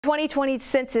2020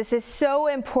 census is so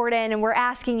important, and we're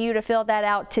asking you to fill that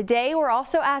out today. We're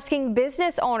also asking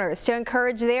business owners to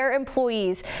encourage their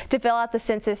employees to fill out the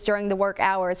census during the work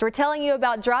hours. We're telling you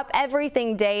about Drop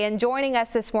Everything Day, and joining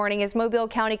us this morning is Mobile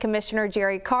County Commissioner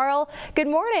Jerry Carl. Good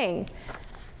morning.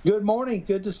 Good morning.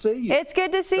 Good to see you. It's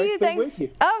good to see you. Thanks. With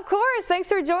you. Of course. Thanks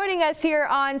for joining us here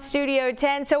on Studio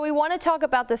 10. So we want to talk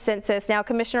about the census. Now,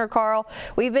 Commissioner Carl,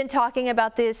 we've been talking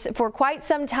about this for quite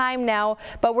some time now,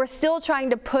 but we're still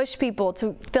trying to push people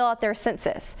to fill out their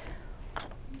census.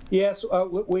 Yes,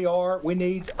 we are. We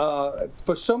need,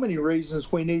 for so many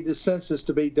reasons, we need the census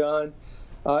to be done.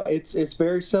 It's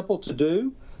very simple to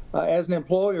do. As an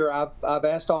employer, I've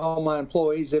asked all my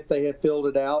employees if they have filled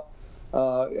it out.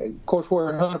 Of course,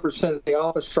 we're 100% at the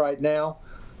office right now.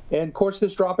 And of course,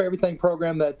 this Drop Everything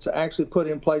program that's actually put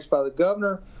in place by the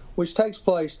governor, which takes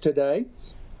place today.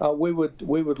 We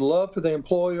would love for the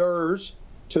employers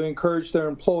to encourage their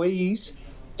employees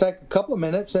to take a couple of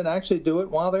minutes and actually do it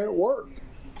while they're at work.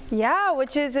 Yeah,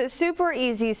 which is super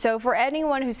easy. So for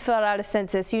anyone who's filled out a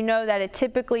census, you know that it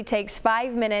typically takes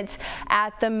 5 minutes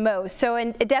at the most. So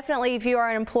and definitely if you are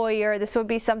an employer, this would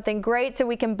be something great so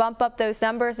we can bump up those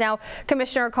numbers. Now,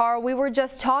 Commissioner Carl, we were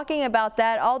just talking about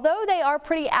that. Although they are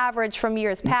pretty average from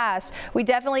years past, we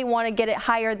definitely want to get it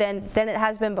higher than it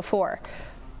has been before.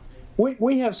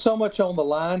 We have so much on the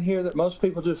line here that most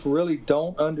people just really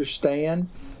don't understand.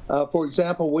 For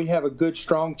example, we have a good,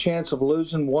 strong chance of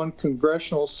losing one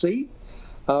congressional seat,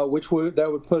 that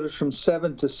would put us from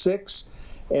 7 to 6.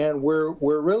 And we're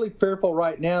really fearful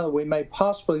right now that we may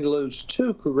possibly lose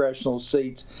 2 congressional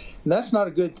seats. And that's not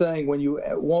a good thing. When you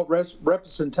want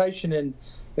representation in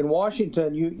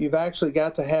Washington, you've actually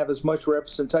got to have as much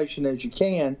representation as you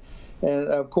can. And,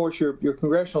 of course, your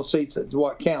congressional seats is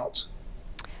what counts.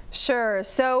 Sure.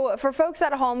 So for folks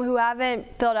at home who haven't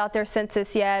filled out their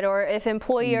census yet, or if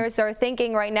employers are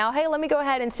thinking right now, hey, let me go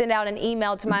ahead and send out an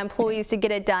email to my employees to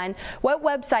get it done, what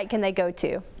website can they go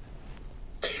to?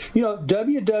 You know,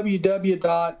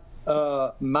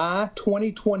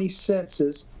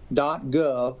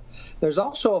 www.my2020census.gov. There's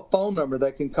also a phone number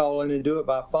they can call in and do it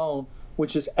by phone,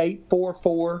 which is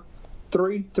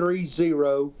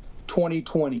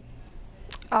 844-330-2020.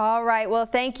 All right. Well,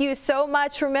 thank you so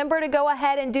much. Remember to go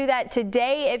ahead and do that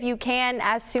today if you can.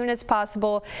 As soon as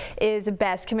possible is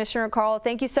best. Commissioner Carl,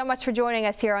 thank you so much for joining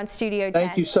us here on Studio 10.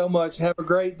 Thank you so much. Have a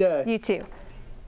great day. You too.